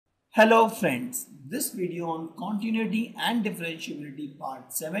Hello friends, this video on continuity and differentiability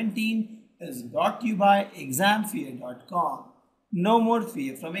part 17 is brought to you by examfear.com. No more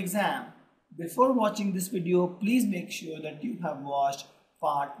fear from exam. Before watching this video, please make sure that you have watched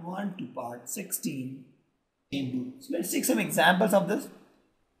part 1 to part 16. So let's take some examples of this.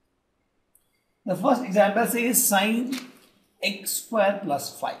 The first example says sine x square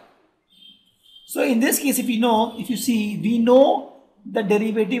plus 5. So in this case, we know the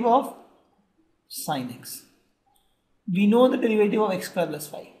derivative of sine x. We know the derivative of x square plus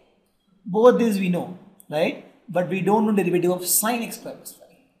 5. Both these we know, right? But we don't know the derivative of sine x square plus 5.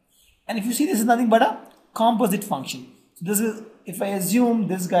 And if you see, this is nothing but a composite function. So this is, if I assume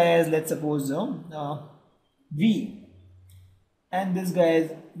this guy as, let's suppose v, and this guy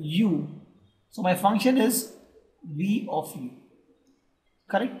is u. So my function is v of u.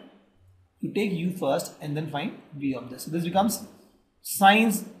 Correct? You take u first and then find v of this. So this becomes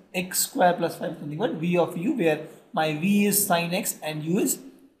sine x square plus 5 something but v of u, where my v is sine x and u is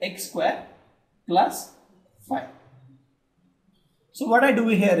x square plus 5. So what I do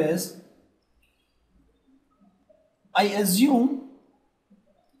here is I assume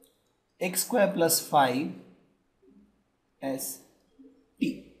x square plus 5 as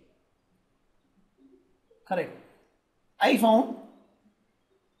t. Correct. I found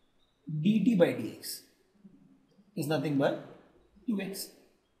dt by dx is nothing but 2x.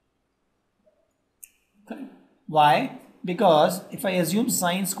 Correct. Why? Because if I assume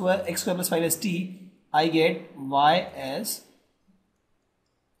sine square x square plus 5 as t, I get y as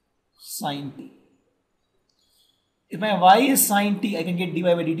sine t. If my y is sine t, I can get dy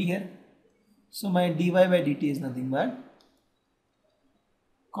by dt here. So my dy by dt is nothing but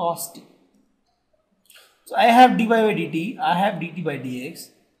cos t. So I have dy by dt, I have dt by dx.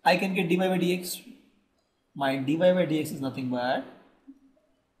 I can get dy by dx. My dy by dx is nothing but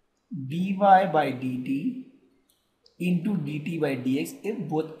dy by dt into dt by dx if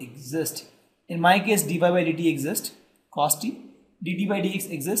both exist. In my case, dy by dt exists, cos t, dt by dx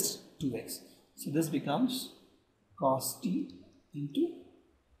exists, 2x. So this becomes cos t into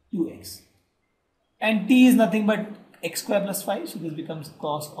 2x. And t is nothing but x square plus 5. So this becomes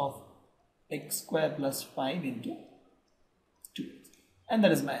cos of x square plus 5 into 2. And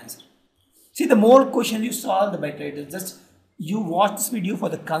that is my answer. See, the more questions you solve, the better it is. Just you watch this video for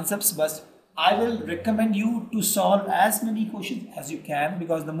the concepts, but I will recommend you to solve as many questions as you can,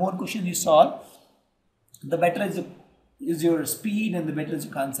 because the more questions you solve, the better is your speed and the better is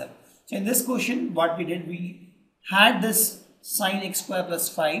your concept. So in this question, what we did, we had this sine x square plus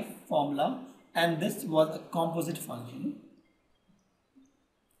 5 formula, and this was a composite function.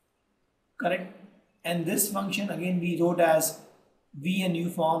 Correct? And this function again we wrote as v and u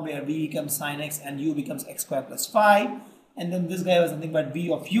form, where v becomes sine x and u becomes x square plus 5, and then this guy was nothing but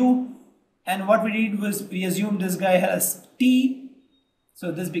v of u. And what we did was we assumed this guy has t,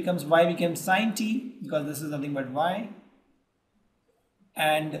 so this becomes y becomes sine t, because this is nothing but y.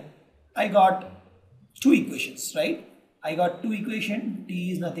 And I got two equations, right? I got two equations.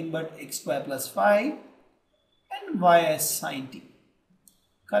 T is nothing but x square plus 5 and y as sine t.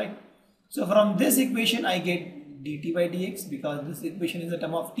 Correct? So from this equation I get dt by dx, because this equation is a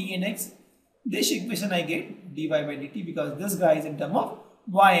term of t and x. This equation I get dy by dt, because this guy is in term of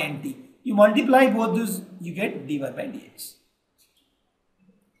y and t. You multiply both those, you get dy by dx.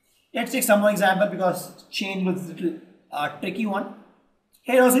 Let's take some more example, because chain was a little tricky one.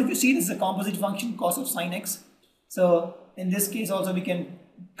 Here also, if you see, this is a composite function, cos of sine x. So in this case also we can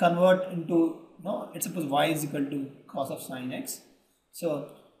convert into, let's suppose y is equal to cos of sine x. So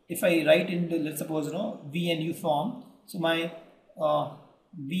if I write into, let's suppose, v and u form, so my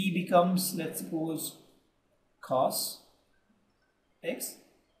v becomes, let's suppose, cos x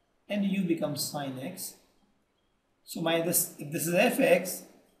and u becomes sine x. So my if this is fx,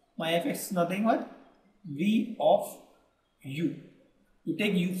 my fx is nothing but v of u. You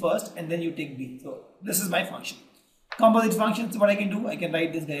take u first and then you take v. So this is my function. Composite function, so what I can do, I can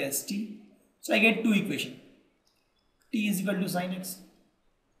write this guy as t. So I get two equations. T is equal to sine x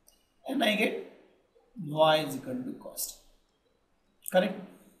and I get y is equal to cos t. Correct?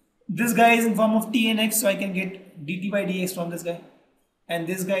 This guy is in form of t and x, so I can get dt by dx from this guy. And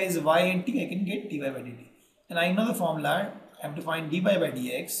this guy is y and t, I can get dy by dt. And I know the formula. I have to find dy by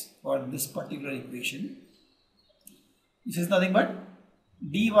dx for this particular equation. This is nothing but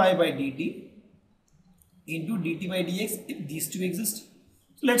dy by dt into dt by dx if these two exist.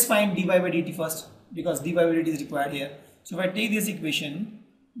 So let's find dy by dt first, because dy by dt is required here. So if I take this equation,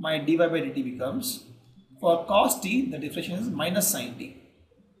 my dy by dt becomes, for cos t, the differential is minus sine t.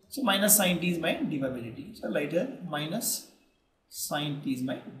 So minus sine t is my dy by dt. So later minus Sin t is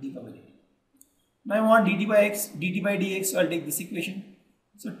my dy by dt. Now I want dt by dx, so I'll take this equation.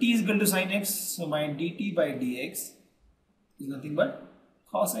 So t is equal to sin x, so my dt by dx is nothing but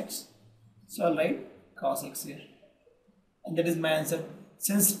cos x. So I'll write cos x here. And that is my answer.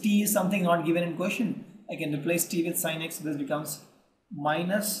 Since t is something not given in question, I can replace t with sin x. This becomes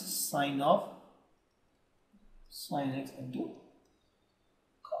minus sin of sin x into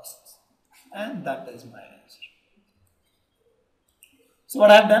cos x. And that is my answer. So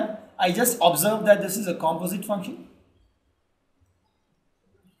what I have done, I just observed that this is a composite function.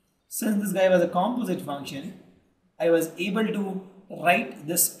 Since this guy was a composite function, I was able to write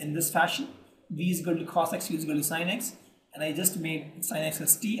this in this fashion. V is equal to cos x, U is equal to sin x. And I just made sin x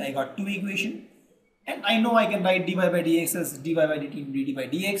as t. I got two equations. And I know I can write dy by dx as dy by dt into dt by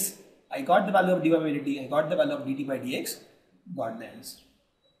dx. I got the value of dy by dt. I got the value of dt by dx. Got the answer.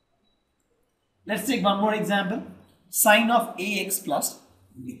 Let's take one more example. Sin of ax plus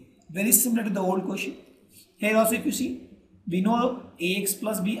b. Very similar to the old question. Here also if you see, we know ax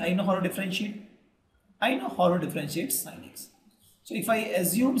plus b. I know how to differentiate. I know how to differentiate sin x. So if I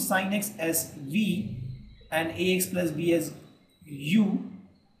assume sin x as v and ax plus b as u,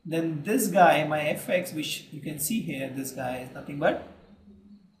 then this guy, my fx, which you can see here, this guy is nothing but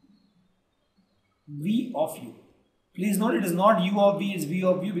v of u. Please note it is not u of v, it's v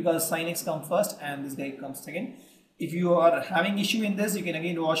of u because sin x comes first and this guy comes second. If you are having issue in this, you can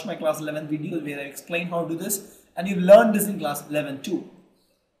again watch my class 11 videos where I explain how to do this, and you've learned this in class 11 too.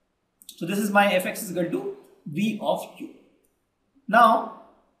 So this is my fx is equal to v of u. Now,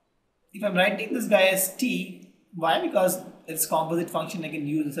 if I'm writing this guy as t, why? Because it's composite function, I can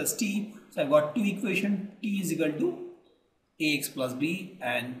use this as t. So I've got two equations, t is equal to ax plus b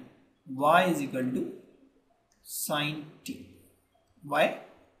and y is equal to sin t. Why?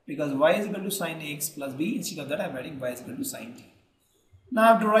 Because y is equal to sin ax plus b. Instead of that, I'm writing y is equal to sin t. Now I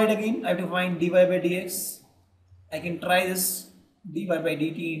have to write again, I have to find dy by dx. I can try this dy by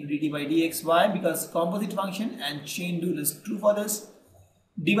dt into dt by dx. Why? Because composite function and chain rule is true for this.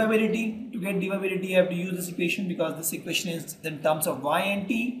 Dy by dt, to get dy by dt, I have to use this equation because this equation is in terms of y and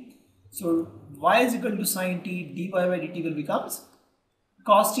t. So y is equal to sin t, dy by dt will becomes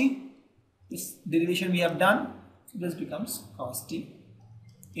cos t. This derivation we have done, so this becomes cos t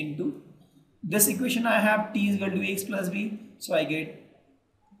into this equation. I have t is equal to x plus b, so I get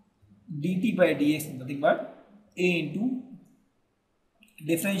dt by dx is nothing but a into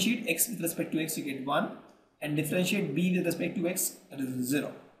differentiate x with respect to x, you get 1, and differentiate b with respect to x, that is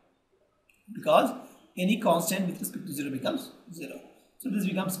 0, because any constant with respect to 0 becomes 0. So this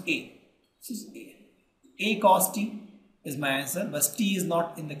becomes a. This is a cos t is my answer, but t is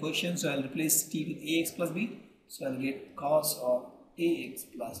not in the question, so I'll replace t with ax plus b. So I'll get cos of ax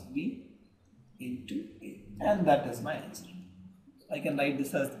plus b into a, and that is my answer. I can write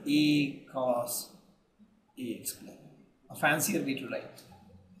this as a cos ax plus, a fancier way to write.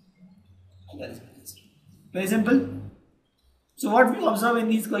 And that is my answer. Very simple. So what we observe in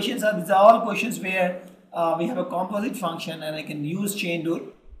these questions are, these are all questions where we have a composite function and I can use chain rule.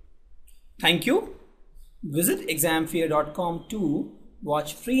 Thank you. Visit examfear.com to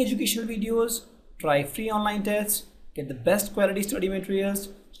watch free educational videos, try free online tests, get the best quality study materials,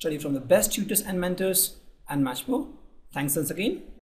 study from the best tutors and mentors, and much more. Thanks once again.